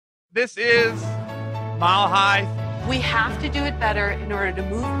This is Mile High. We have to do it better in order to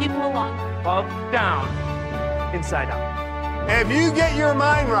move people along. Up, down, inside out. If you get your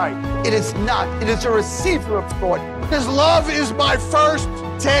mind right, it is not. It is a receiver of thought. because love is my first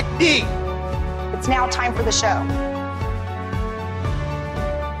technique. It's now time for the show.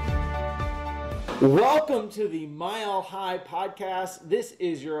 Welcome to the Mile High podcast. This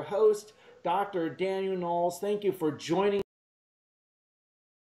is your host, Dr. Daniel Knowles. Thank you for joining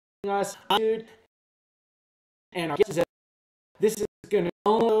us, dude. And our guest, this is going to be a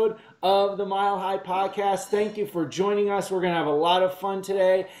download of the Mile High podcast. Thank you for joining us. We're going to have a lot of fun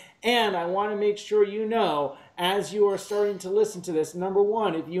today. And I want to make sure you know, as you are starting to listen to this, number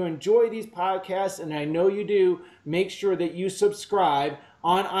one, if you enjoy these podcasts, and I know you do, make sure that you subscribe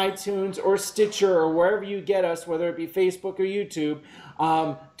on iTunes or Stitcher or wherever you get us, whether it be Facebook or YouTube,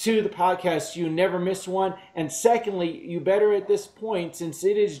 to the podcast so you never miss one. And secondly, you better at this point, since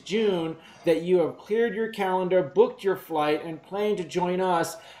it is June, that you have cleared your calendar, booked your flight, and plan to join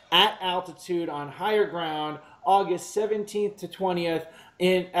us at altitude on higher ground August 17th to 20th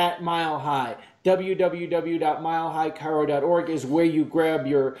at Mile High. www.milehighchiro.org is where you grab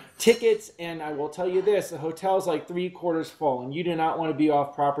your tickets, and I will tell you this, the hotel's like 3/4 full, and you do not want to be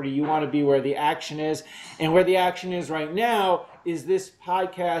off property. You want to be where the action is, and where the action is right now is this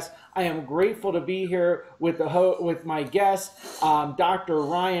podcast. I am grateful to be here with with my guest, Dr.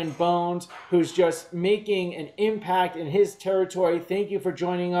 Ryan Bones, who's just making an impact in his territory. Thank you for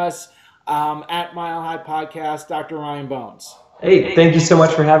joining us at Mile High Podcast, Dr. Ryan Bones. Hey, thank you so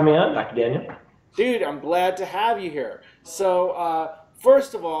much for having me on, Dr. Daniel. Dude, I'm glad to have you here. So,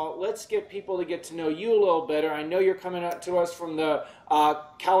 first of all, let's get people to get to know you a little better. I know you're coming up to us from the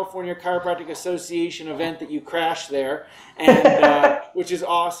California Chiropractic Association event that you crashed there, and which is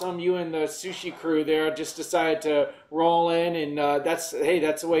awesome. You and the sushi crew there just decided to roll in, and that's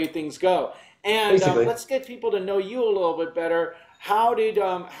the way things go. And let's get people to know you a little bit better. How'd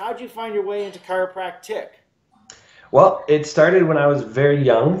you find your way into chiropractic? Well, it started when I was very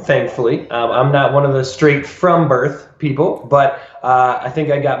young, thankfully. I'm not one of the straight from birth people, but I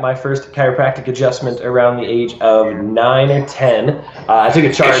think I got my first chiropractic adjustment around the age of 9 or 10. I took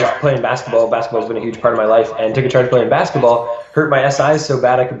a charge playing basketball. Basketball's been a huge part of my life, and took a charge playing basketball. Hurt my SIs so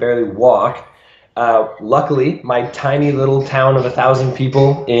bad I could barely walk. Luckily, my tiny little town of 1,000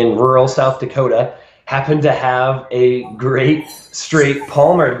 people in rural South Dakota happened to have a great straight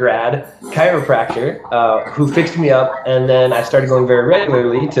Palmer grad chiropractor who fixed me up, and then I started going very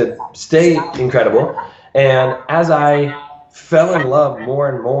regularly to stay incredible. And as I fell in love more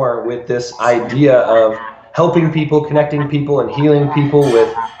and more with this idea of helping people, connecting people, and healing people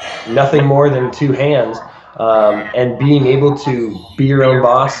with nothing more than two hands, and being able to be your own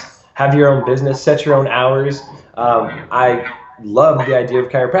boss, have your own business, set your own hours, I loved the idea of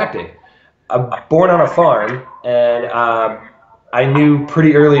chiropractic. I'm born on a farm, and I knew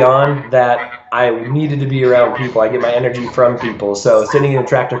pretty early on that I needed to be around people. I get my energy from people. So sitting in a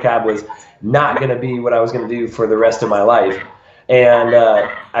tractor cab was not going to be what I was going to do for the rest of my life. And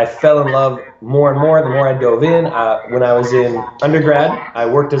I fell in love more and more the more I dove in. When I was in undergrad, I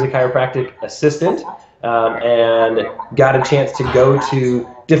worked as a chiropractic assistant and got a chance to go to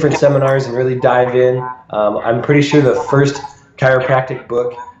different seminars and really dive in. I'm pretty sure the first chiropractic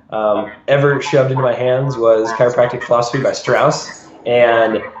book ever shoved into my hands was Chiropractic Philosophy by Strauss,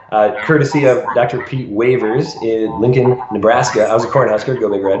 and courtesy of Dr. Pete Wavers in Lincoln, Nebraska. I was a Cornhusker, go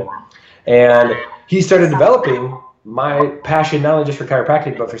Big Red, and he started developing my passion not only just for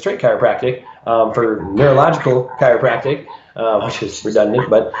chiropractic but for straight chiropractic, for neurological chiropractic, which is redundant,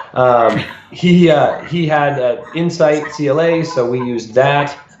 but he had Insight CLA, so we used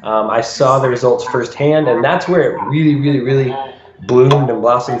that. I saw the results firsthand, and that's where it really bloomed and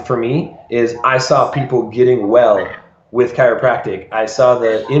blossomed for me. Is I saw people getting well with chiropractic. I saw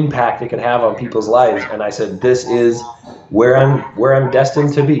the impact it could have on people's lives, and I said, this is where I'm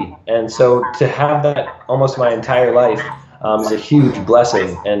destined to be. And so to have that almost my entire life is a huge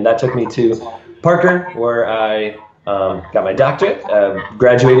blessing. And that took me to Parker, where I got my doctorate,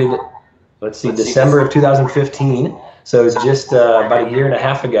 graduated, December of 2015. So just about a year and a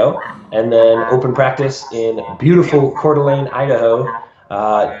half ago, and then open practice in beautiful Coeur d'Alene, Idaho,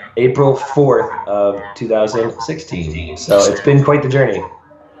 April 4th of 2016. So it's been quite the journey.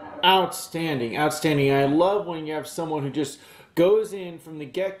 Outstanding. I love when you have someone who just goes in from the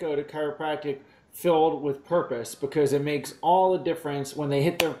get-go to chiropractic filled with purpose, because it makes all the difference when they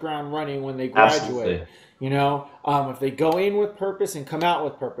hit their ground running when they graduate. Absolutely. You know, if they go in with purpose and come out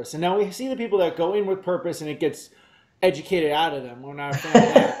with purpose. And now we see the people that go in with purpose and it gets educated out of them. We're not a fan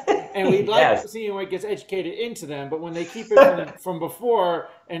of that. And we'd like Yes. to see what gets educated into them, but when they keep it from before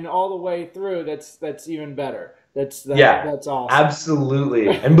and all the way through, that's even better. That's awesome. Absolutely.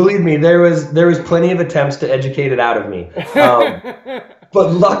 And believe me, there was plenty of attempts to educate it out of me.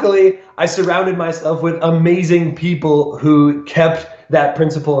 But luckily, I surrounded myself with amazing people who kept that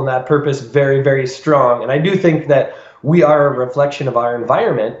principle and that purpose very, very strong. And I do think that we are a reflection of our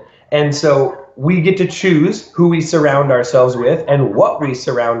environment. And so we get to choose who we surround ourselves with and what we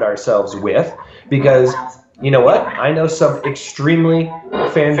surround ourselves with, because you know what? I know some extremely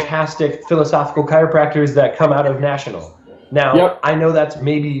fantastic philosophical chiropractors that come out of National. Now, I know that's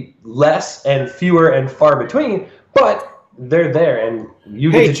maybe less and fewer and far between, but they're there, and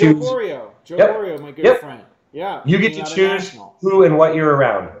you get to choose. Joe Borio, my good friend. Yeah. You get to choose who and what you're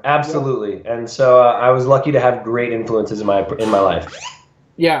around. Absolutely. And so I was lucky to have great influences in my life.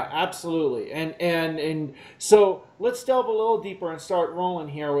 Yeah, absolutely. And so let's delve a little deeper and start rolling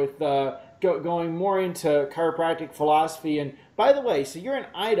here with going more into chiropractic philosophy. And by the way, so you're in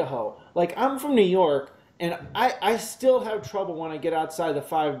Idaho. Like, I'm from New York, and I still have trouble when I get outside the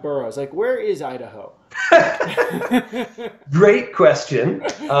 5 boroughs. Like, where is Idaho? Great question.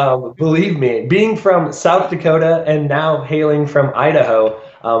 Believe me, being from South Dakota and now hailing from Idaho,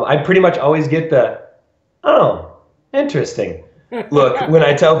 I pretty much always get the, oh, interesting look when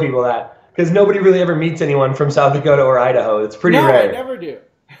I tell people that, because nobody really ever meets anyone from South Dakota or Idaho. It's pretty rare. I never do.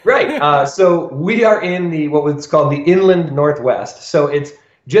 Right. So we are in what's called the inland Northwest. So it's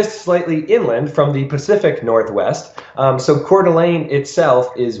just slightly inland from the Pacific Northwest. So Coeur d'Alene itself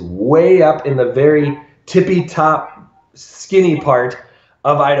is way up in the very tippy top, skinny part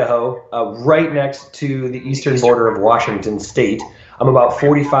of Idaho, right next to the eastern border of Washington State. I'm about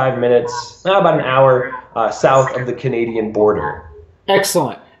 45 minutes, about an hour south of the Canadian border.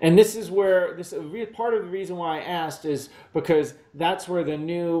 Excellent. And this is where part of the reason why I asked is because that's where the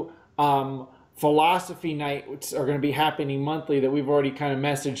new philosophy nights are going to be happening monthly that we've already kind of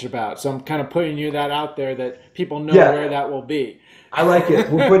messaged about. So I'm kind of putting that out there that people know where that will be. I like it.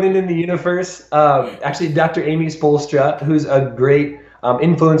 We'll put it in the universe. Actually, Dr. Amy Spolstra, who's a great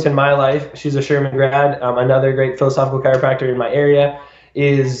influence in my life, she's a Sherman grad, another great philosophical chiropractor in my area,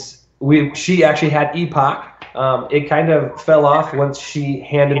 she actually had EPOC. It kind of fell off once she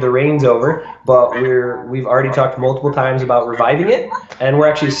handed the reins over, but we've already talked multiple times about reviving it, and we're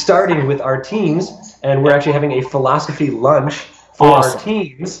actually starting with our teams, and we're actually having a philosophy lunch for our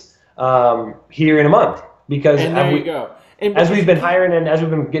teams here in a month. Because there you go. And as we've been hiring and as we've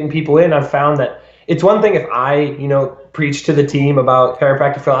been getting people in, I've found that it's one thing if I, preach to the team about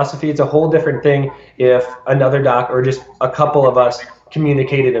chiropractic philosophy. It's a whole different thing if another doc or just a couple of us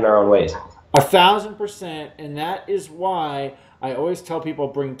communicated in our own ways. 1,000%, and that is why I always tell people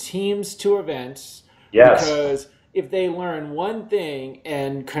bring teams to events. Yes. Because if they learn one thing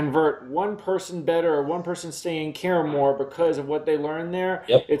and convert one person better or one person stay in care more because of what they learned there,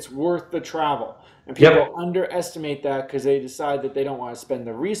 it's worth the travel. And people underestimate that because they decide that they don't want to spend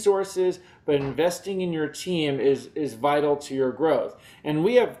the resources, but investing in your team is vital to your growth. And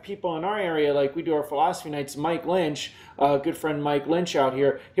we have people in our area, like we do our philosophy nights. Mike Lynch, good friend Mike Lynch out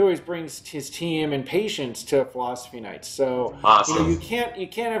here, he always brings his team and patients to philosophy nights. So awesome. You can't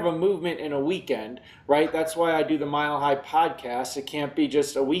have a movement in a weekend, right? That's why I do the Mile High podcast. It can't be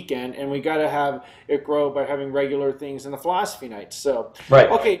just a weekend, and we got to have it grow by having regular things in the philosophy nights. So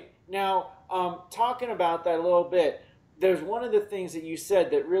okay, now talking about that a little bit, there's one of the things that you said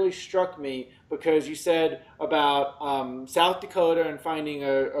that really struck me, because you said about South Dakota and finding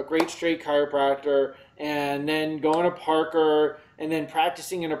a great straight chiropractor, and then going to Parker, and then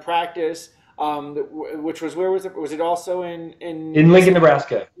practicing in a practice, which was, where was it? Was it also in Lincoln,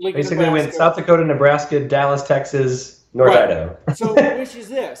 Nebraska? Basically, we went South Dakota, Nebraska, Dallas, Texas, North Idaho. So which is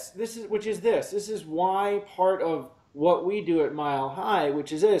this? This is why part of what we do at Mile High,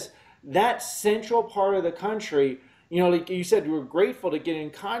 which is this, that central part of the country. Like you said, we were grateful to get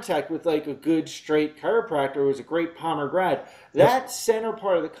in contact with like a good straight chiropractor who was a great Palmer grad. That center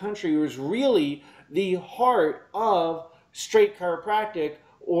part of the country was really the heart of straight chiropractic,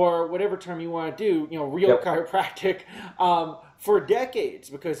 or whatever term you want to do, real chiropractic, for decades,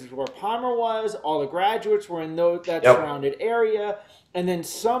 because it's where Palmer was. All the graduates were in that surrounded area, and then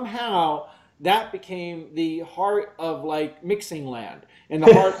somehow that became the heart of like mixing land, in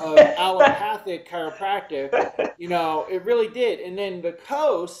the heart of allopathic chiropractic. It really did. And then the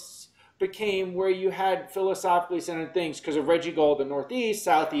coasts became where you had philosophically centered things because of Reggie Gold, the Northeast,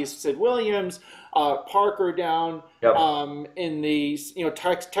 Southeast, Sid Williams, Parker down in the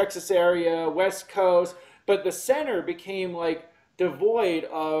Texas area, West Coast. But the center became like devoid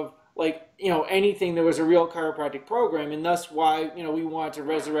of like, anything that was a real chiropractic program. And that's why, we wanted to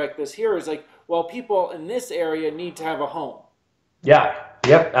resurrect this here is like, well, people in this area need to have a home. Yeah,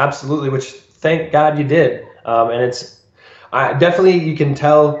 yep, absolutely, which thank God you did. And it's definitely, you can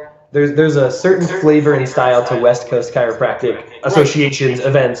tell there's a certain flavor and style to West Coast chiropractic associations,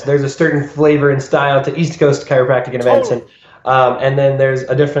 events. There's a certain flavor and style to East Coast chiropractic events. And then there's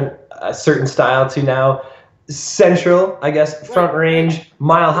a certain style to now Central, I guess, Front Range,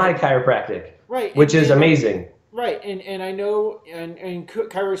 Mile High chiropractic, which is amazing. Right, and I know, and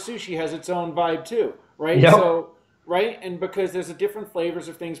ChiroSushi has its own vibe too, right? Yep. So, right, and because there's a different flavors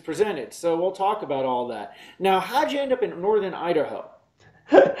of things presented. So we'll talk about all that. Now, how'd you end up in northern Idaho?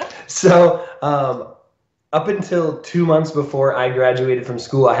 So, up until 2 months before I graduated from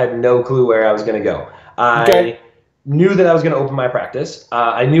school, I had no clue where I was going to go. I knew that I was going to open my practice.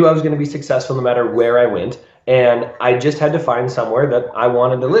 I knew I was going to be successful no matter where I went. And I just had to find somewhere that I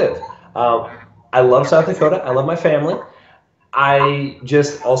wanted to live. I love South Dakota. I love my family. I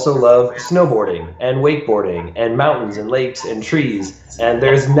just also love snowboarding and wakeboarding and mountains and lakes and trees. And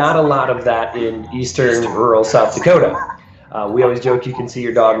there's not a lot of that in eastern rural South Dakota. We always joke you can see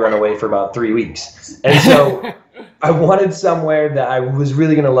your dog run away for about 3 weeks. And so I wanted somewhere that I was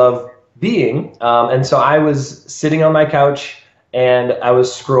really going to love being. And so I was sitting on my couch and I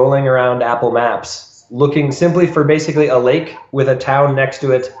was scrolling around Apple Maps, looking simply for basically a lake with a town next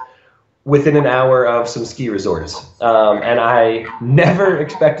to it within an hour of some ski resorts. And I never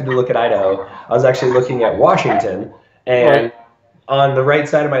expected to look at Idaho. I was actually looking at Washington, and on the right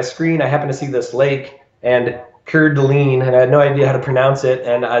side of my screen, I happened to see this lake and Coeur d'Alene, and I had no idea how to pronounce it.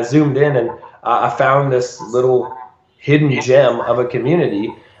 And I zoomed in and I found this little hidden gem of a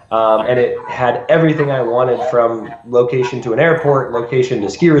community. And it had everything I wanted, from location to an airport, location to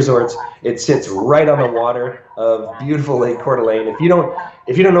ski resorts. It sits right on the water of beautiful Lake Coeur d'Alene. If you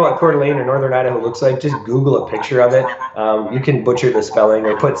don't know what Coeur d'Alene or northern Idaho looks like, just Google a picture of it. You can butcher the spelling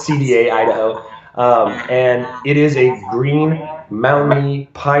or put CDA Idaho. And it is a green, mountainy,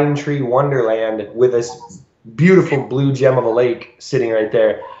 pine tree wonderland with this beautiful blue gem of a lake sitting right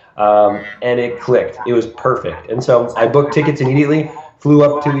there. And it clicked. It was perfect. And so I booked tickets immediately. Flew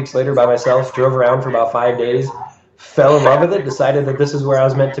up 2 weeks later by myself, drove around for about 5 days, fell in love with it, decided that this is where I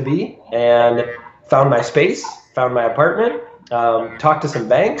was meant to be, and found my space, found my apartment, talked to some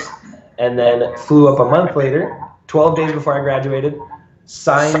banks, and then flew up a month later, 12 days before I graduated,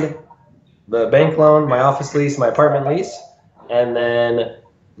 signed the bank loan, my office lease, my apartment lease, and then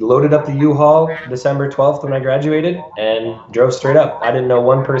loaded up the U-Haul December 12th when I graduated and drove straight up. I didn't know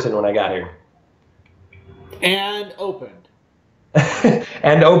one person when I got here. And opened.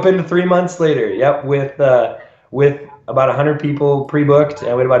 And opened 3 months later. Yep, with about 100 people pre-booked,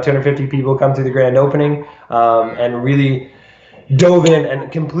 and we had about 250 people come through the grand opening, and really dove in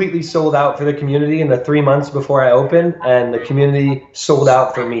and completely sold out for the community in the 3 months before I opened, and the community sold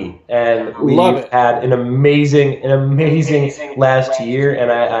out for me. And we've had an amazing last year,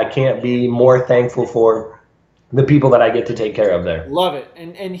 and I can't be more thankful for the people that I get to take care of there. Love it.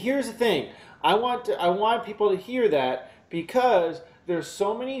 And here's the thing. I want people to hear that, because there's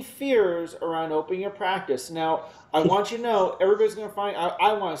so many fears around opening a practice. Now, I want you to know, everybody's going to find,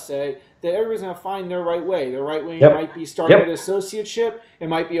 I want to say that everybody's going to find their right way. Their right way might be starting an associateship. It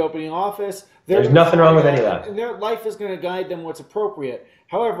might be opening an office. There's nothing wrong with any of that. And their life is going to guide them what's appropriate.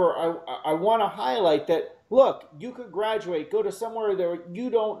 However, I want to highlight that, look, you could graduate, go to somewhere that you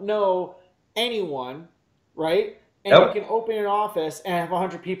don't know anyone, right? And you can open an office and have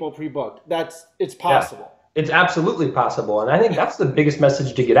 100 people pre-booked. It's possible. Yeah. It's absolutely possible, and I think that's the biggest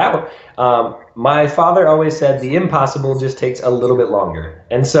message to get out. My father always said the impossible just takes a little bit longer.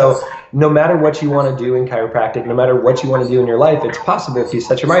 And so no matter what you want to do in chiropractic, no matter what you want to do in your life, it's possible if you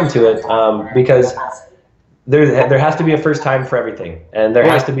set your mind to it, because there has to be a first time for everything, and there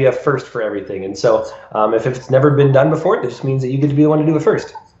has to be a first for everything. And so if it's never been done before, it just means that you get to be the one to do it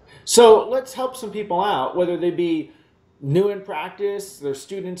first. So let's help some people out, whether they be new in practice, they're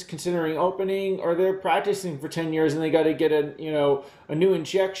students considering opening, or they're practicing for 10 years and they got to get a new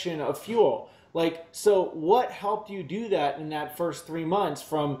injection of fuel. Like, so what helped you do that in that first 3 months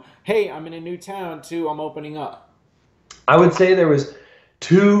from, hey, I'm in a new town, to I'm opening up? I would say there was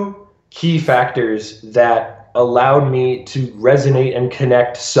 2 key factors that allowed me to resonate and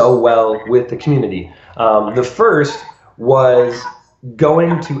connect so well with the community. The first was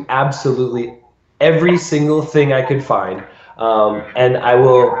going to absolutely every single thing I could find. And I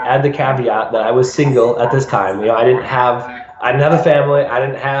will add the caveat that I was single at this time. I didn't have a family. I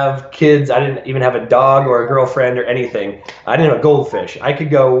didn't have kids. I didn't even have a dog or a girlfriend or anything. I didn't have a goldfish. I could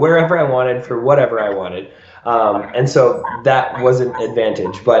go wherever I wanted for whatever I wanted. And so that was an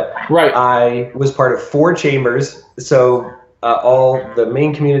advantage. But Right. I was part of 4 chambers. So all the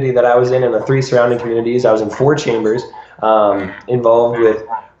main community that I was in and the 3 surrounding communities, I was in 4 chambers, involved with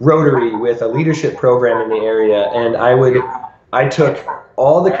Rotary, with a leadership program in the area. And I took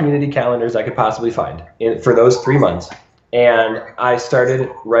all the community calendars I could possibly find for those 3 months. And I started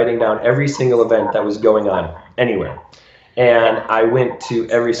writing down every single event that was going on anywhere. And I went to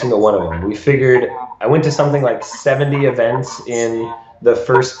every single one of them. I went to something like 70 events in the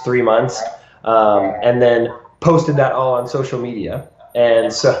first 3 months, and then posted that all on social media.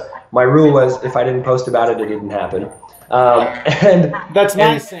 And so my rule was, if I didn't post about it, it didn't happen. And that's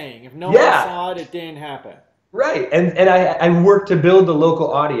my saying. If no one Yeah. saw it, it didn't happen. Right, and I worked to build the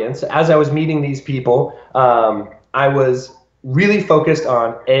local audience. As I was meeting these people, I was really focused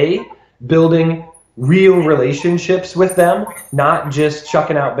on building real relationships with them, not just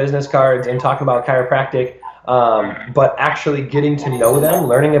chucking out business cards and talking about chiropractic, but actually getting to know them,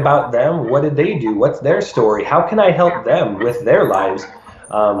 learning about them. What did they do? What's their story? How can I help them with their lives?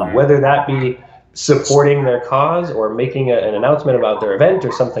 Whether that be supporting their cause or making an announcement about their event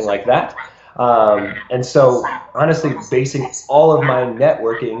or something like that. And so honestly, basing all of my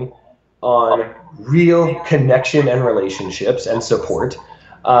networking on real connection and relationships and support.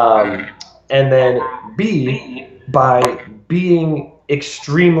 And then B, by being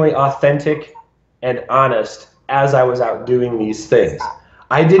extremely authentic and honest as I was out doing these things.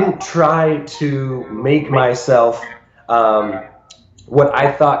 I didn't try to make myself what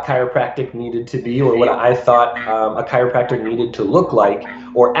I thought chiropractic needed to be, or what I thought a chiropractor needed to look like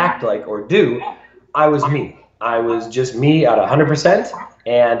or act like or do. I was me. I was just me at 100%,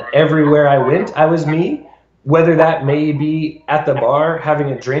 and everywhere I went, I was me. Whether that may be at the bar having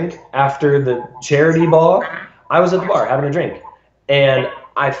a drink after the charity ball, I was at the bar having a drink. And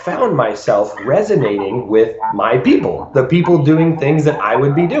I found myself resonating with my people, the people doing things that I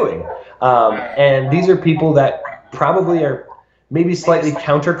would be doing. And these are people that probably are maybe slightly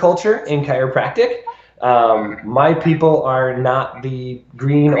counterculture in chiropractic. My people are not the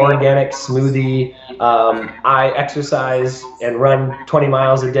green organic smoothie, I exercise and run 20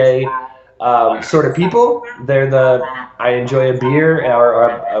 miles a day sort of people. They're I enjoy a beer or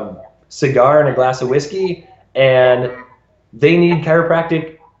a cigar and a glass of whiskey, and they need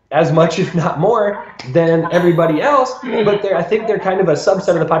chiropractic as much, if not more, than everybody else. But I think they're kind of a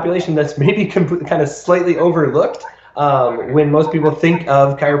subset of the population that's maybe kind of slightly overlooked when most people think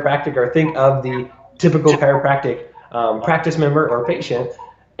of chiropractic or think of the typical chiropractic practice member or patient.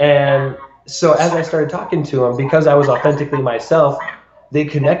 And so as I started talking to them, because I was authentically myself, they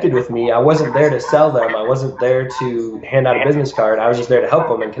connected with me. I wasn't there to sell them. I wasn't there to hand out a business card. I was just there to help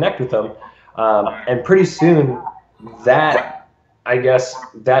them and connect with them. And pretty soon that, I guess,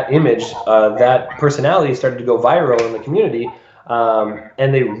 that image, that personality started to go viral in the community.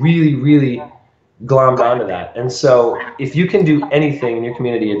 And they really, really glommed onto that. And so if you can do anything in your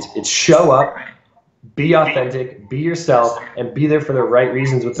community, it's show up, be authentic, be yourself, and be there for the right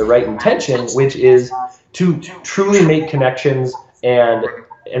reasons with the right intention, which is to truly make connections and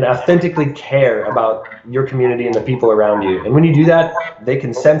authentically care about your community and the people around you. And when you do that, they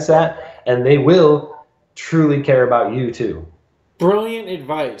can sense that, and they will truly care about you too. Brilliant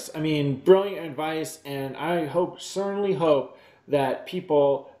advice. Brilliant advice, and I certainly hope that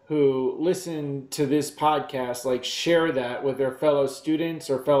people who listen to this podcast share that with their fellow students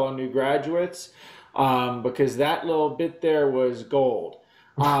or fellow new graduates, because that little bit there was gold.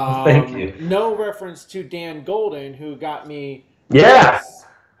 Thank you. No reference to Dan Golden, who got me. Yeah.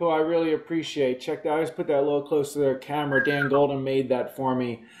 Who I really appreciate. Check that. I just put that a little close to their camera. Dan Golden made that for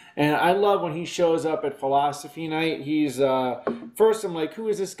me. And I love when he shows up at philosophy night. He's, first I'm like, who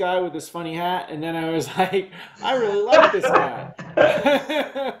is this guy with this funny hat? And then I was like, I really like this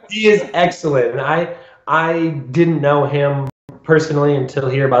guy. He is excellent. And I didn't know him personally until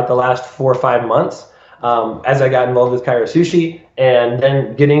here about the last 4 or 5 months. As I got involved with ChiroSushi, and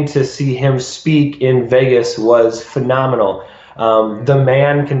then getting to see him speak in Vegas was phenomenal. The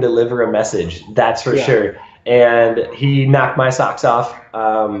man can deliver a message, that's for sure. And he knocked my socks off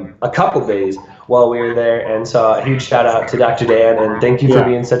a couple days while we were there. And so a huge shout out to Dr. Dan, and thank you for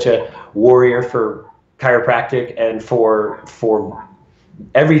being such a warrior for chiropractic and for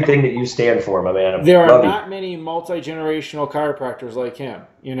everything that you stand for, my man. There are not many multi-generational chiropractors like him,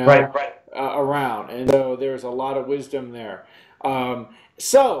 Right. Around. And so there's a lot of wisdom there.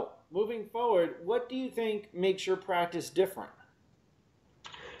 So moving forward, what do you think makes your practice different?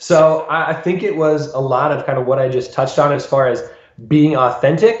 So I think it was a lot of kind of what I just touched on as far as being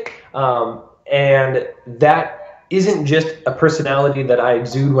authentic. And that isn't just a personality that I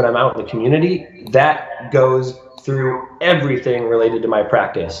exude when I'm out in the community. That goes through everything related to my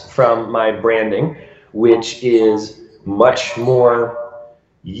practice, from my branding, which is much more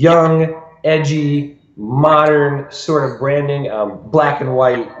young, edgy, modern sort of branding, black and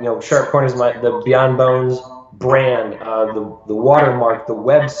white, sharp corners, the Beyond Bones brand, the watermark, the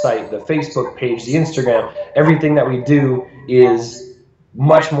website, the Facebook page, the Instagram, everything that we do is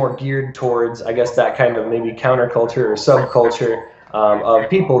much more geared towards, I guess, that kind of maybe counterculture or subculture of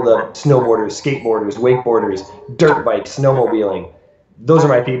people, the snowboarders, skateboarders, wakeboarders, dirt bikes, snowmobiling. Those are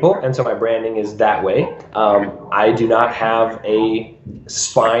my people, and so my branding is that way. I do not have a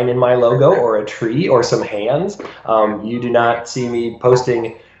spine in my logo or a tree or some hands. You do not see me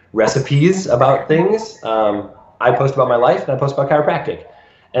posting recipes about things. I post about my life, and I post about chiropractic.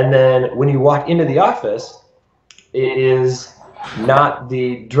 And then when you walk into the office, it is not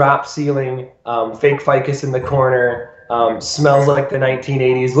the drop ceiling, fake ficus in the corner, smells like the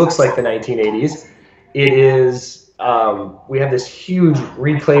 1980s, looks like the 1980s. It is, we have this huge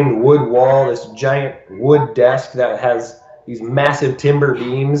reclaimed wood wall, this giant wood desk that has these massive timber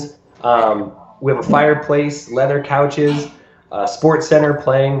beams. We have a fireplace, leather couches, sports center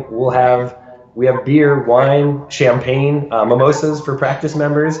playing. We have beer, wine, champagne, mimosas for practice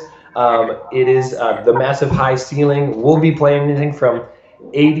members. It is the massive high ceiling. We'll be playing anything from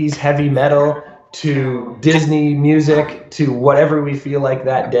 80s heavy metal to Disney music to whatever we feel like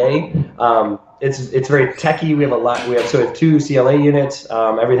that day. It's very techy. We have 2 CLA units.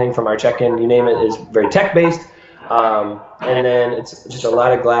 Everything from our check-in, you name it, is very tech-based. And then it's just a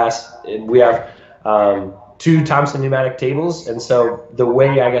lot of glass. We have 2 Thompson pneumatic tables, and so the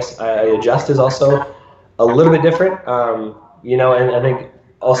way I guess I adjust is also a little bit different. And I think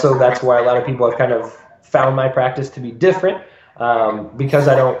also that's why a lot of people have kind of found my practice to be different. Because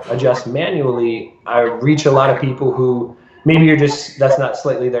I don't adjust manually, I reach a lot of people who maybe that's not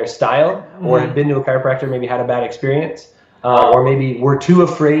slightly their style, or have been to a chiropractor, maybe had a bad experience, or maybe were too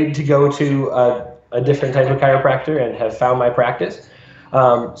afraid to go to a different type of chiropractor and have found my practice.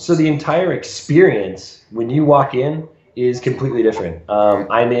 So the entire experience when you walk in is completely different.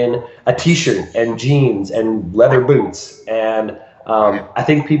 I'm in a t-shirt and jeans and leather boots, and I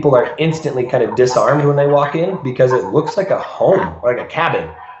think people are instantly kind of disarmed when they walk in because it looks like a home, or like a cabin.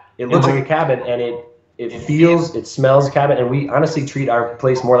 It looks like a cabin, and it smells cabin, and we honestly treat our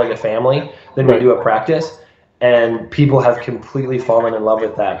place more like a family than we do a practice, and people have completely fallen in love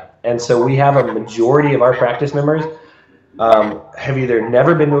with that. And so we have a majority of our practice members have either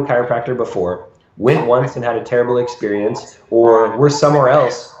never been to a chiropractor before, went once and had a terrible experience, or were somewhere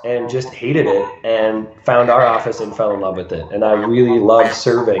else and just hated it and found our office and fell in love with it. And I really love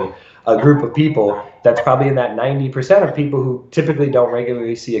serving a group of people that's probably in that 90% of people who typically don't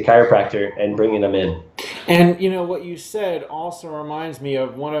regularly see a chiropractor, and bringing them in. And what you said also reminds me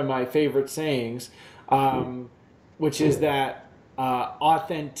of one of my favorite sayings, which is that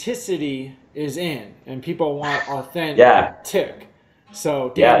authenticity is in, and people want authentic. Yeah.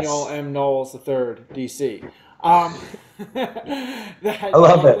 So Daniel M. Knowles III, DC. That I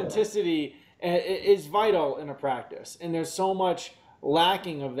love authenticity is vital in a practice, and there's so much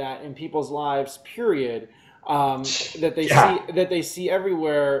lacking of that in people's lives. Period. That they see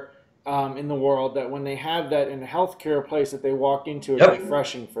everywhere in the world. That when they have that in a healthcare place that they walk into, it's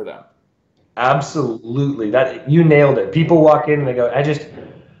refreshing for them. Absolutely. That you nailed it. People walk in and they go,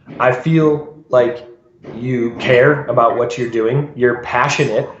 I feel like you care about what you're doing. You're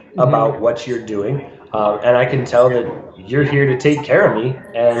passionate about what you're doing. And I can tell that you're here to take care of me.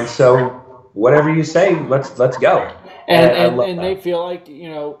 And so whatever you say, let's go. And they feel like,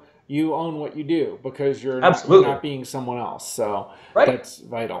 you own what you do because you're not being someone else. So that's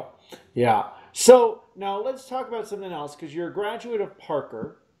vital. Yeah. So now let's talk about something else, because you're a graduate of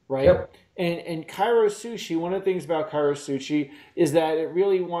Parker, right? Yep. And ChiroSushi, one of the things about ChiroSushi is that it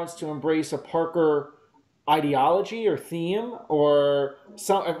really wants to embrace a Parker ideology or theme, or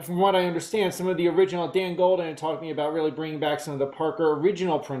some, from what I understand, some of the original Dan Golden talking about really bringing back some of the Parker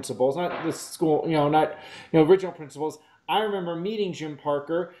original principles, not the school, original principles. I remember meeting Jim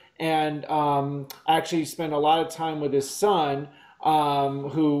Parker and actually spent a lot of time with his son,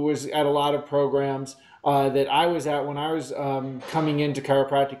 who was at a lot of programs that I was at when I was coming into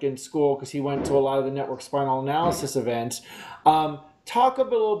chiropractic in school, because he went to a lot of the network spinal analysis events. Talk a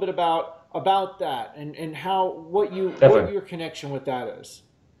little bit about that and what your connection with that is.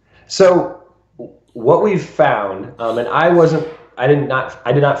 So what we've found, and I did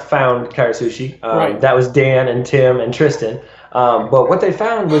not found ChiroSushi. That was Dan and Tim and Tristan. But what they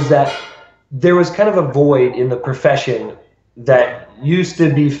found was that there was kind of a void in the profession that used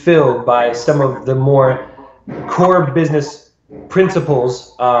to be filled by some of the more core business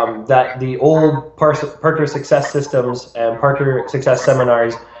principles that the old Parker Success Systems and Parker Success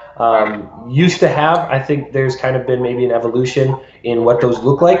Seminars used to have. I think there's kind of been maybe an evolution in what those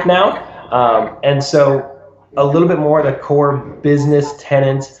look like now. And so a little bit more of the core business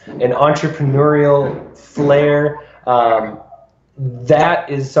tenets, an entrepreneurial flair, that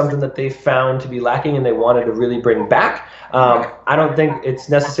is something that they found to be lacking and they wanted to really bring back. I don't think it's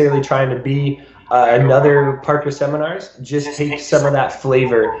necessarily trying to be another Parker Seminars, just take some of that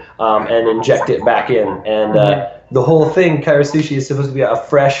flavor and inject it back in. And the whole thing, ChiroSushi, is supposed to be a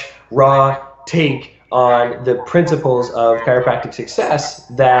fresh, raw take on the principles of chiropractic success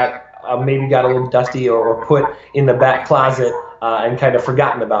that maybe got a little dusty or put in the back closet and kind of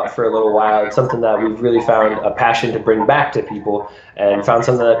forgotten about for a little while. It's something that we've really found a passion to bring back to people and found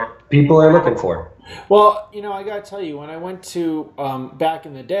something that people are looking for. Well, you know, I got to tell you, when I went to, back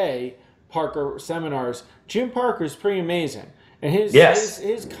in the day, Parker Seminars, Jim Parker's pretty amazing. And his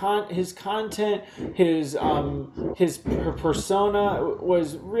content, his persona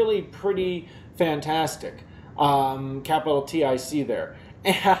was really pretty fantastic. Capital TIC there.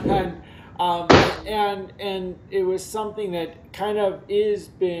 And it was something that kind of is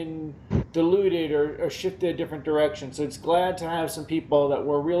been diluted or shifted a different direction. So it's glad to have some people that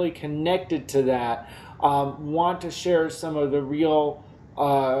were really connected to that, want to share some of the real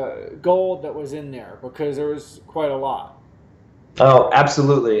gold that was in there, because there was quite a lot. Oh,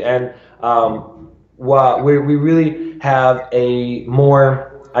 absolutely. And we really have a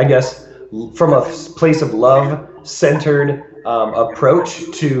more, I guess, from a place of love-centered approach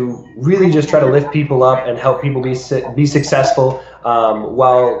to really just try to lift people up and help people be successful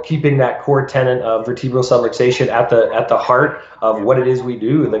while keeping that core tenet of vertebral subluxation at the heart of what it is we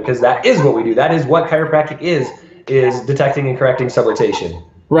do, because that is what we do. That is what chiropractic is detecting and correcting subluxation.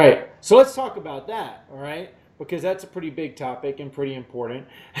 Right. So let's talk about that, all right? Because that's a pretty big topic and pretty important.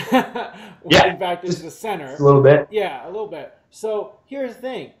 Yeah. In fact, it's the center. A little bit. Yeah, a little bit. So here's the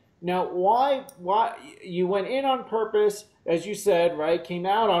thing. Now, why you went in on purpose, as you said, right? Came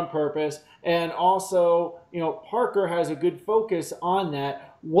out on purpose, and also, you know, Parker has a good focus on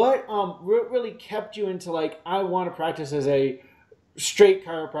that. What really kept you into, like, I want to practice as a straight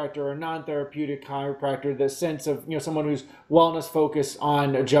chiropractor or non-therapeutic chiropractor, the sense of, you know, someone who's wellness focused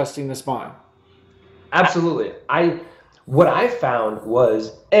on adjusting the spine? Absolutely. What I found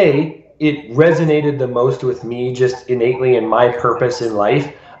was, it resonated the most with me just innately in my purpose in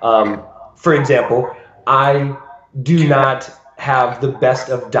life. For example, I do not have the best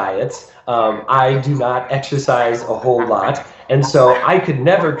of diets. I do not exercise a whole lot. And so I could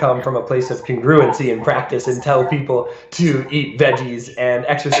never come from a place of congruency in practice and tell people to eat veggies and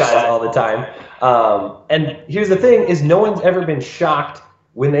exercise all the time. And here's the thing is, no one's ever been shocked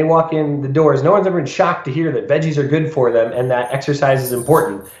when they walk in the doors. No one's ever been shocked to hear that veggies are good for them and that exercise is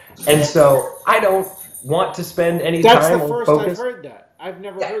important. And so I don't want to spend any time on focus. That's the first I've heard that. I've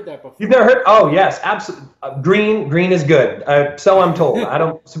never heard that before. You've never heard? Oh, yes, absolutely. Green is good. So I'm told. I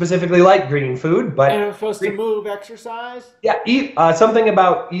don't specifically like green food, but... And I'm supposed to move, exercise? Yeah, eat something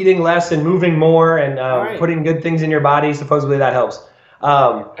about eating less and moving more and putting good things in your body. Supposedly that helps.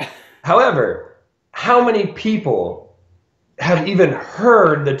 However, how many people have even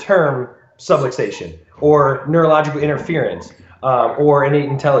heard the term subluxation or neurological interference or innate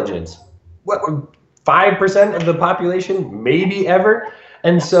intelligence? What, 5% of the population, maybe ever?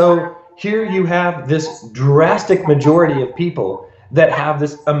 And so here you have this drastic majority of people that have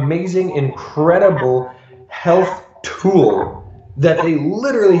this amazing, incredible health tool that they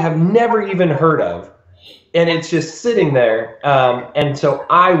literally have never even heard of. And it's just sitting there. And so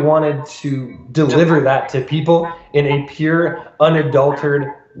I wanted to deliver that to people in a pure, unadulterated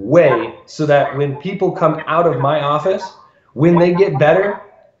way so that when people come out of my office, when they get better,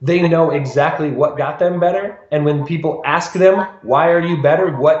 they know exactly what got them better. And when people ask them, why are you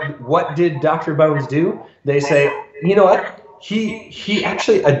better? What did Dr. Bones do? They say, you know what? He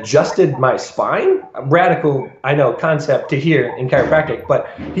actually adjusted my spine. A radical, I know, concept to hear in chiropractic, but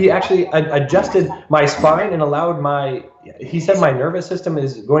he actually adjusted my spine and allowed he said my nervous system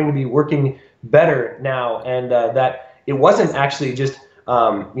is going to be working better now. And that it wasn't actually just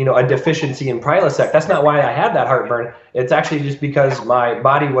a deficiency in Prilosec. That's not why I had that heartburn. It's actually just because my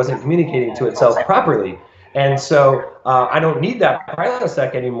body wasn't communicating to itself properly. And so I don't need that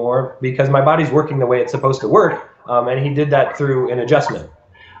Prilosec anymore because my body's working the way it's supposed to work. And he did that through an adjustment.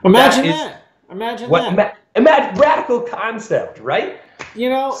 Imagine that. Imagine that. Imagine radical concept, right? You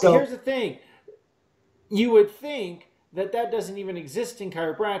know, here's the thing. You would think that doesn't even exist in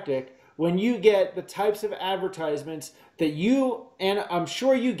chiropractic, when you get the types of advertisements that you, and I'm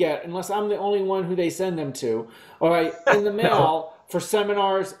sure you get, unless I'm the only one who they send them to, all right, in the mail for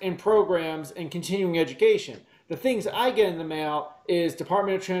seminars and programs and continuing education. The things I get in the mail is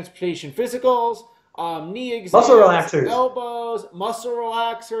Department of Transportation physicals, knee exams, muscle relaxers, elbows, muscle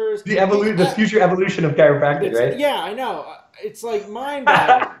relaxers. The future evolution of chiropractic, right? Yeah, I know. It's like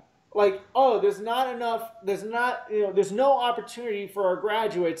mind-boggling. Like, oh, there's no opportunity for our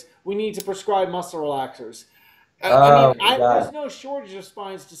graduates. We need to prescribe muscle relaxers. There's no shortage of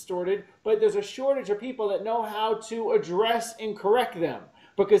spines distorted, but there's a shortage of people that know how to address and correct them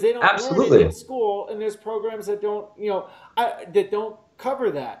because they don't learn it in school, and there's programs that don't, that don't cover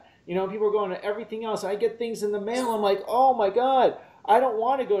that. People are going to everything else. I get things in the mail. I'm like, oh my God, I don't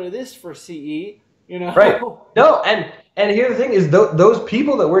want to go to this for CE. Right. No, and here's the thing is those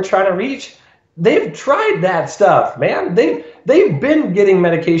people that we're trying to reach, they've tried that stuff, man. They've been getting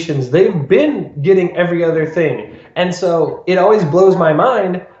medications. They've been getting every other thing. And so it always blows my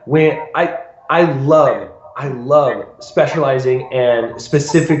mind when I love specializing and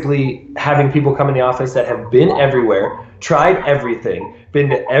specifically having people come in the office that have been everywhere, tried everything, been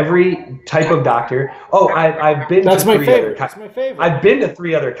to every type of doctor. Oh, I've been That's to my three favorite. other That's my favorite. I've been to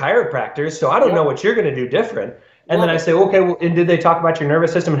 3 other chiropractors, so I don't know what you're going to do different. And then I say, okay, well, and did they talk about your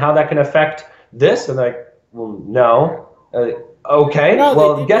nervous system and how that can affect this? And they're like, well, no. Okay, No,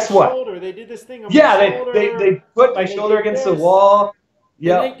 well, guess what? Shoulder. They did this thing on my shoulder. they put my shoulder against the wall.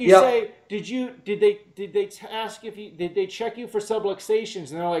 Yeah. And then you say, did they ask if you, did they check you for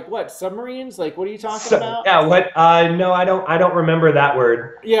subluxations? And they're like, what, submarines? Like, what are you talking about? Yeah, what? No, I don't remember that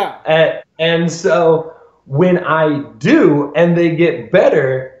word. Yeah. And so when I do and they get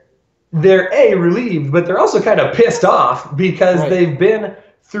better, they're relieved, but they're also kind of pissed off because they've been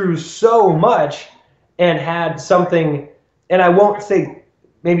through so much and had something, and I won't say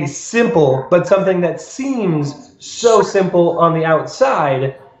maybe simple, but something that seems so simple on the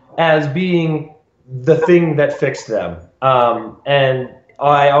outside as being the thing that fixed them. And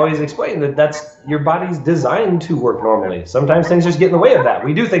I always explain that that's your body's designed to work normally. Sometimes things just get in the way of that.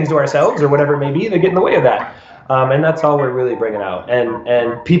 We do things to ourselves or whatever it may be, they get in the way of that. And that's all we're really bringing out.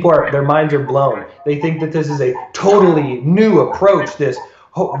 And people their minds are blown. They think that this is a totally new approach, this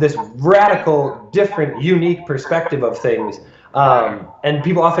radical, different, unique perspective of things. And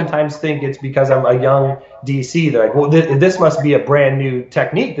people oftentimes think it's because I'm a young DC. They're like, well, this must be a brand new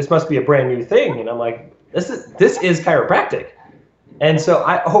technique. This must be a brand new thing. And I'm like, this is chiropractic. And so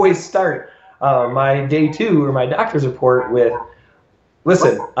I always start my day 2 or my doctor's report with,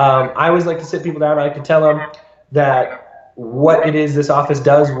 listen, I always like to sit people down. I like to tell them that what it is this office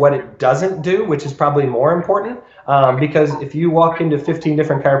does, what it doesn't do, which is probably more important. Because if you walk into 15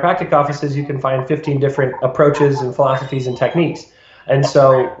 different chiropractic offices, you can find 15 different approaches and philosophies and techniques. And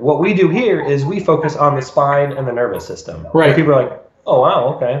so what we do here is we focus on the spine and the nervous system. Right. And people are like, oh,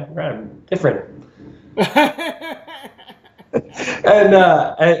 wow, okay, right, different.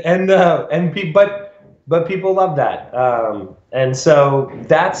 But people love that. And so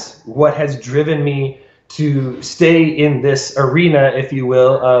that's what has driven me to stay in this arena, if you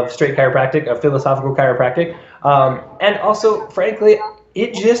will, of straight chiropractic, of philosophical chiropractic. And also, frankly,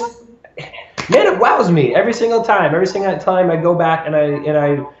 it wows me every single time. Every single time I go back and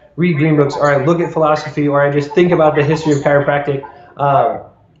I read green books or I look at philosophy or I just think about the history of chiropractic.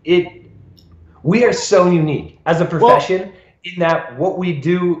 We are so unique as a profession in that what we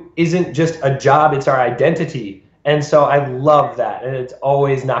do isn't just a job, it's our identity. And so I love that, and it's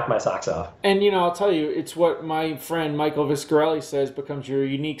always knocked my socks off. And, I'll tell you, it's what my friend Michael Viscarelli says becomes your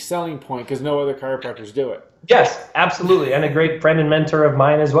unique selling point because no other chiropractors do it. Yes, absolutely, and a great friend and mentor of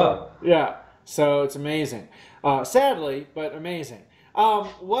mine as well. Yeah, so it's amazing. Sadly, but amazing.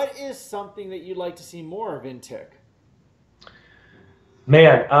 What is something that you'd like to see more of in TIC?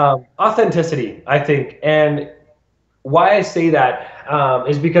 Man, authenticity, I think. And why I say that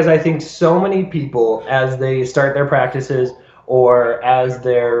is because I think so many people, as they start their practices or as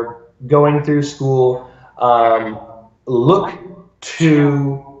they're going through school, look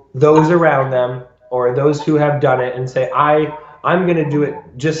to those around them or those who have done it and say, I'm going to do it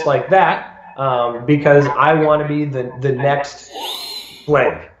just like that because I want to be the next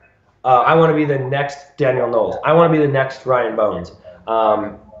blank. I want to be the next Daniel Knowles. I want to be the next Ryan Bones.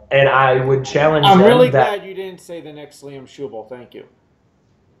 And I would challenge them. I'm really glad you didn't say the next Liam Schubel. Thank you.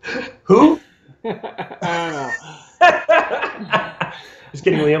 Who? I don't know. Just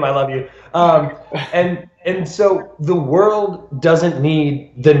kidding, Liam. I love you. And so the world doesn't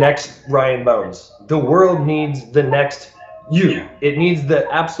need the next Ryan Bones. The world needs the next you. It needs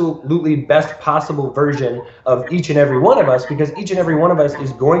the absolutely best possible version of each and every one of us, because each and every one of us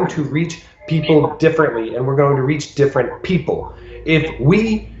is going to reach people differently, and we're going to reach different people. If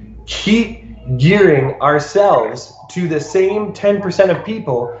we keep gearing ourselves to the same 10% of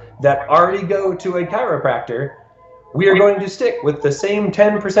people that already go to a chiropractor, we are going to stick with the same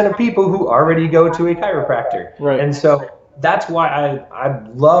 10% of people who already go to a chiropractor. Right. And so that's why I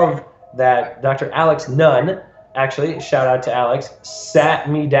love that Dr. Alex Nunn, actually, shout out to Alex, sat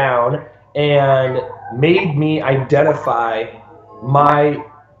me down and made me identify my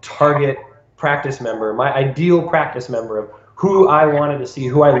target practice member, my ideal practice member of who I wanted to see,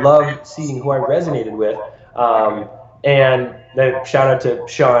 who I loved seeing, who I resonated with. And shout out to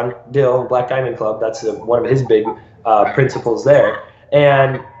Sean Dill, Black Diamond Club. That's one of his big principles there.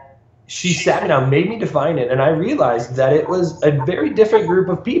 And she sat me down, made me define it, and I realized that it was a very different group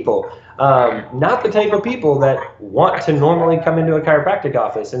of people, not the type of people that want to normally come into a chiropractic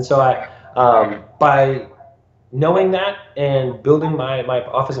office. And so by knowing that and building my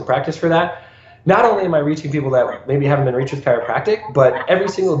office and practice for that, not only am I reaching people that maybe haven't been reached with chiropractic, but every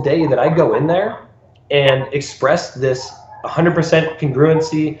single day that I go in there and express this 100%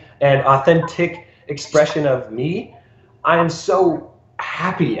 congruency and authentic expression of me, I am so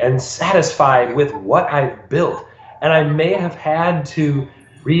happy and satisfied with what I've built. And I may have had to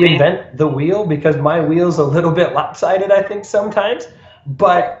reinvent the wheel because my wheel's a little bit lopsided, I think, sometimes,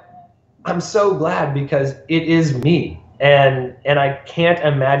 but I'm so glad because it is me. And I can't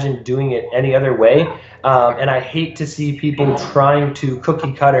imagine doing it any other way. And I hate to see people trying to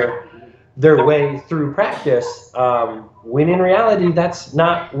cookie cutter their way through practice, when in reality, that's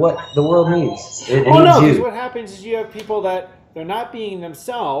not what the world needs. It needs because you. what happens is you have people that they're not being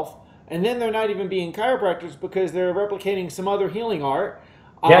themselves, and then they're not even being chiropractors because they're replicating some other healing art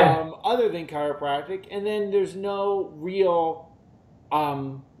other than chiropractic, and then there's no real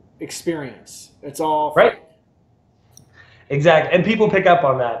experience. It's all right. Exactly, and people pick up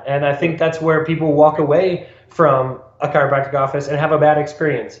on that, and I think that's where people walk away from a chiropractic office and have a bad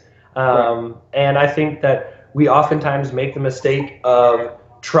experience. And I think that we oftentimes make the mistake of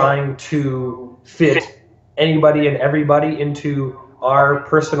trying to fit anybody and everybody into our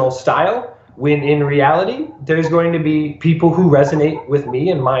personal style, when in reality, there's going to be people who resonate with me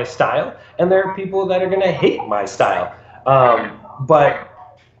and my style, and there are people that are going to hate my style. But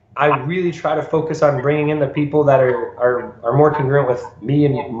I really try to focus on bringing in the people that are more congruent with me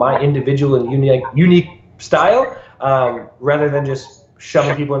and my individual and unique style, rather than just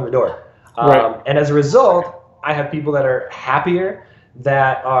shoving people in the door. And as a result, I have people that are happier,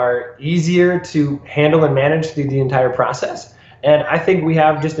 that are easier to handle and manage through the entire process. And I think we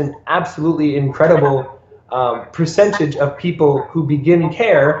have just an absolutely incredible percentage of people who begin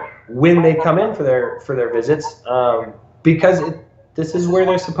care when they come in for their visits, because this is where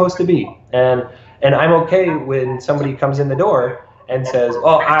they're supposed to be. And I'm okay when somebody comes in the door and says,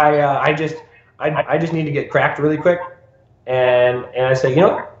 "Oh, I just need to get cracked really quick," and I say, you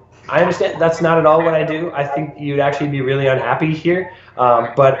know, I understand that's not at all what I do. I think you'd actually be really unhappy here.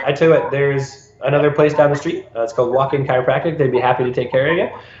 But I tell you what, there's another place down the street. It's called Walk-In Chiropractic. They'd be happy to take care of you.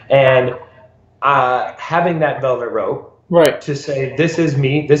 And having that velvet rope to say, this is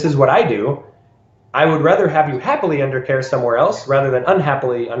me, this is what I do, I would rather have you happily under care somewhere else rather than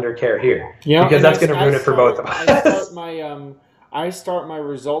unhappily under care here. Yeah, because that's going to ruin it for both of us. I start my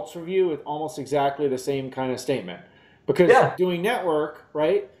results review with almost exactly the same kind of statement. Because doing network,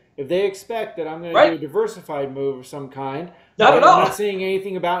 right, if they expect that I'm going to do a diversified move of some kind, not at all. I'm not saying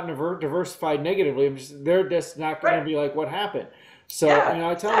anything about diversified negatively. They're just not going to be like, what happened? So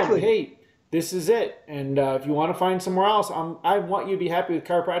I tell them, hey, this is it. And if you want to find somewhere else, I want you to be happy with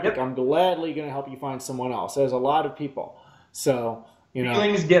chiropractic. I'm gladly going to help you find someone else. There's a lot of people. So,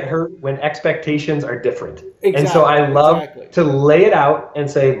 feelings get hurt when expectations are different. Exactly. And so I love to lay it out and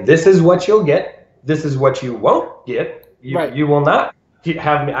say, this is what you'll get. This is what you won't get. You will not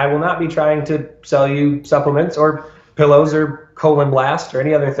have me. I will not be trying to sell you supplements or pillows or colon blast or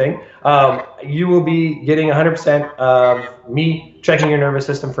any other thing. You will be getting 100% of me checking your nervous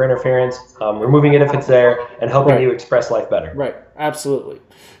system for interference, removing it if it's there, and helping you express life better. Right. Absolutely.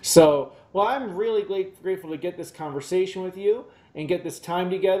 So, well, I'm really grateful to get this conversation with you and get this time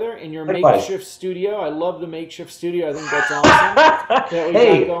together in your makeshift studio. I love the makeshift studio. I think that's awesome.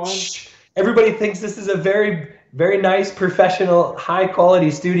 Hey, everybody thinks this is a very very nice, professional, high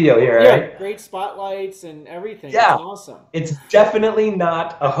quality studio here, Yeah, right? great spotlights and everything. Yeah. It's awesome. It's definitely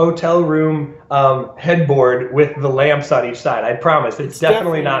not a hotel room headboard with the lamps on each side. I promise. It's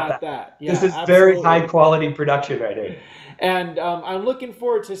definitely not that. Yeah, This is absolutely. very high quality production right here. And I'm looking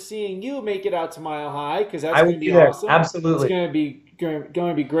forward to seeing you make it out to Mile High, because that's I going will to be be there. awesome. Absolutely. It's going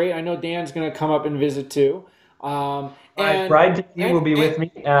to be great. I know Dan's going to come up and visit too. My bride to be will be with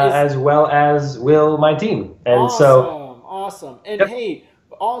me, is as well as will my team. And awesome. And Yep. hey,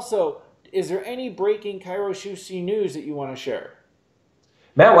 also, is there any breaking ChiroSushi news that you want to share?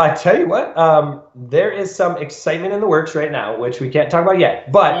 Matt, well, I tell you what, there is some excitement in the works right now, which we can't talk about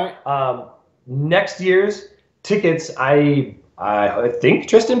yet. But next year's tickets, I think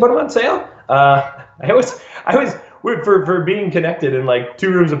Tristan put them on sale. I was for being connected and like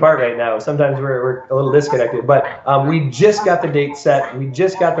 2 rooms apart right now. Sometimes we're a little disconnected, but we just got the date set. We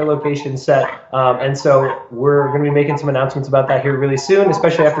just got the location set, and so we're going to be making some announcements about that here really soon,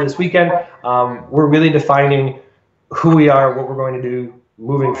 especially after this weekend. We're really defining who we are, what we're going to do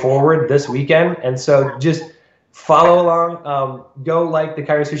moving forward this weekend, and so just follow along. Go like the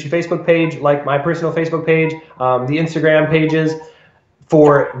ChiroSushi Facebook page, like my personal Facebook page, the Instagram pages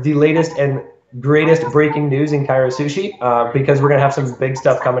for the latest and greatest breaking news in ChiroSushi, because we're going to have some big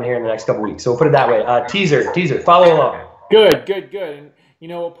stuff coming here in the next couple weeks. So we'll put it that way. Teaser, follow along. Good. And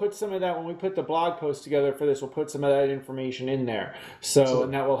we'll put some of that when we put the blog post together for this. We'll put some of that information in there. So,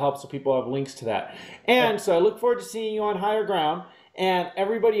 and that will help so people have links to that. And so I look forward to seeing you on Higher Ground. And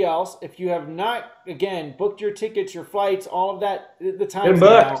everybody else, if you have not, again, booked your tickets, your flights, all of that, the time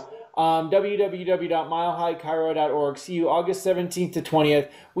now. www.milehighchiro.org. See you August 17th to 20th.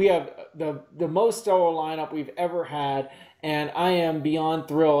 We have the most stellar lineup we've ever had, and I am beyond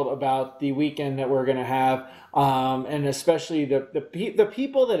thrilled about the weekend that we're going to have, and especially the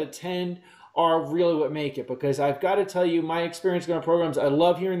people that attend are really what make it, because I've got to tell you, my experience going to programs, I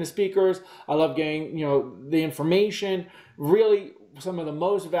love hearing the speakers, I love getting the information. Really, some of the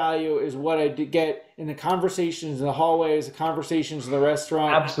most value is what I get in the conversations in the hallways, the conversations in the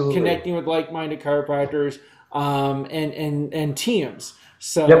restaurant, Absolutely. Connecting with like-minded chiropractors, and teams.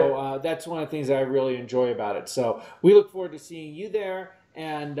 So that's one of the things that I really enjoy about it. So we look forward to seeing you there.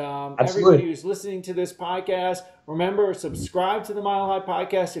 And everybody who's listening to this podcast, remember, subscribe to the Mile High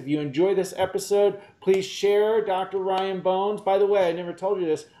Podcast. If you enjoy this episode, please share Dr. Ryan Bones. By the way, I never told you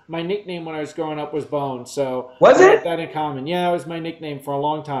this. My nickname when I was growing up was Bones. So was it that in common? Yeah, it was my nickname for a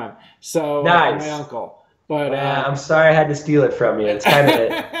long time. So nice. My uncle. But I'm sorry I had to steal it from you. It's kind of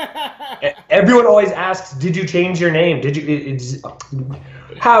everyone always asks, "Did you change your name?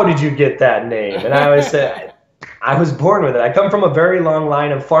 How did you get that name?" And I always say, I was born with it. I come from a very long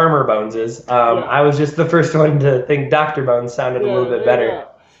line of farmer Boneses. I was just the first one to think Dr. Bones sounded a little bit better.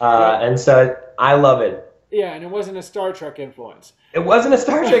 And so I love it. Yeah, and it wasn't a Star Trek influence. It wasn't a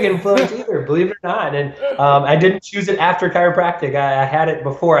Star Trek influence either, believe it or not. And I didn't choose it after chiropractic. I had it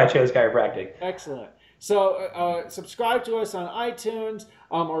before I chose chiropractic. Excellent. So subscribe to us on iTunes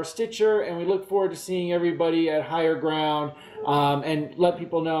or Stitcher, and we look forward to seeing everybody at Higher Ground, and let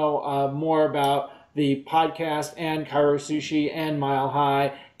people know more about the podcast and ChiroSushi and Mile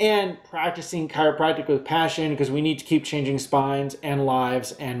High and practicing chiropractic with passion, because we need to keep changing spines and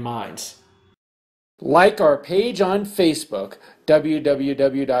lives and minds. Like our page on Facebook,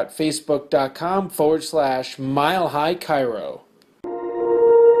 www.facebook.com/Mile High Chiro.